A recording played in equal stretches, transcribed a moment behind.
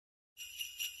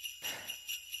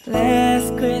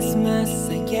Last Christmas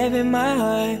I gave it my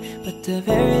heart, but the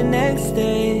very next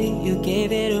day you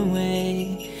gave it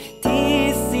away.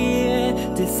 This year,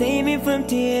 to save me from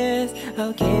tears,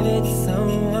 I'll give it to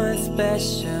someone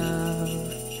special.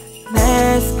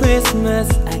 Last Christmas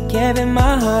I gave it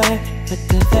my heart, but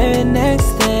the very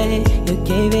next day you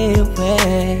gave it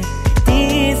away.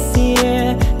 This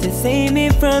year, to save me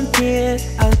from tears,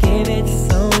 I'll give it to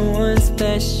someone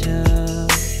special.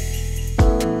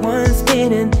 Once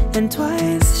bitten and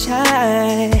twice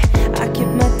shy, I keep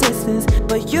my distance,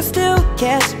 but you still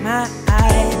catch my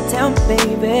eye. Tell me,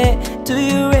 baby, do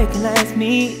you recognize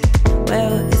me?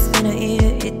 Well, it's been a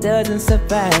year, it doesn't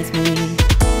surprise me.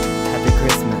 Happy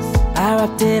Christmas. I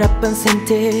wrapped it up and sent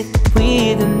it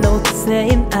with a note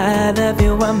saying I love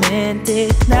you, I meant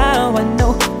it. Now I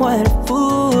know what a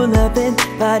fool I've been,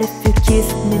 but if you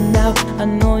kiss me now, I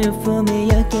know you'll fool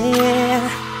me again.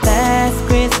 Last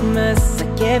Christmas I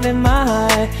gave it my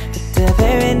heart, but the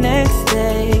very next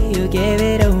day you gave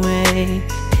it away.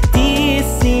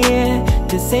 This year,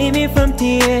 to save me from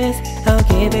tears, I'll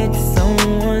give it to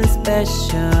someone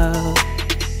special.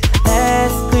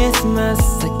 Last Christmas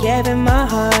I gave it my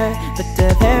heart, but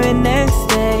the very next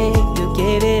day you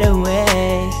gave it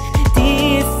away.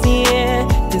 This year,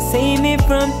 to save me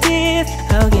from tears,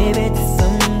 I'll give it to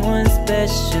someone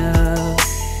special.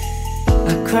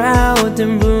 A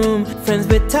crowded room, friends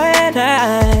with tired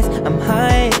eyes. I'm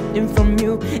hiding from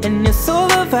you and your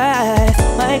soul of eyes.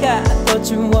 My God, I thought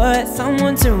you were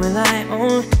someone to rely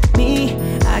on. Me,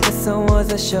 I guess I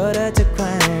was a shoulder to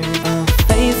cry on.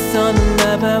 Face on the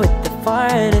lover with the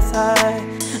farthest heart.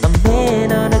 A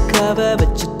man on the cover,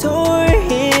 but you tore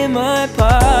him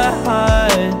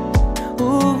apart.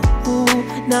 Ooh,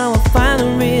 ooh, now I find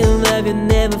a real love, you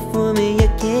never fool me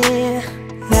again.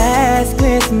 Last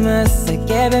Christmas I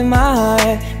gave it my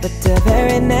heart, but the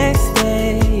very next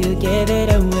day you gave it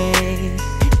away.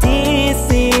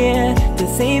 This year, to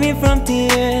save me from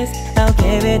tears, I'll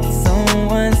give it to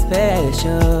someone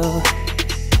special.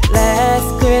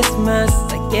 Last Christmas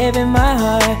I gave it my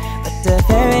heart, but the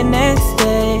very next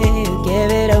day you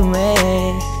gave it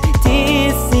away.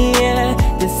 This year,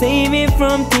 to save me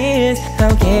from tears,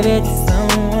 I'll give it to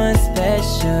someone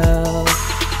special.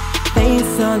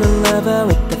 Face on the lover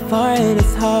with the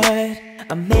farthest heart.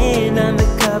 A man on the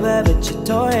cover, but you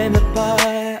tore him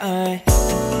apart.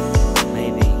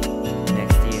 Maybe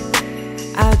next year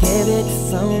I'll give it to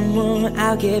someone,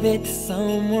 I'll give it to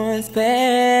someone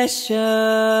special.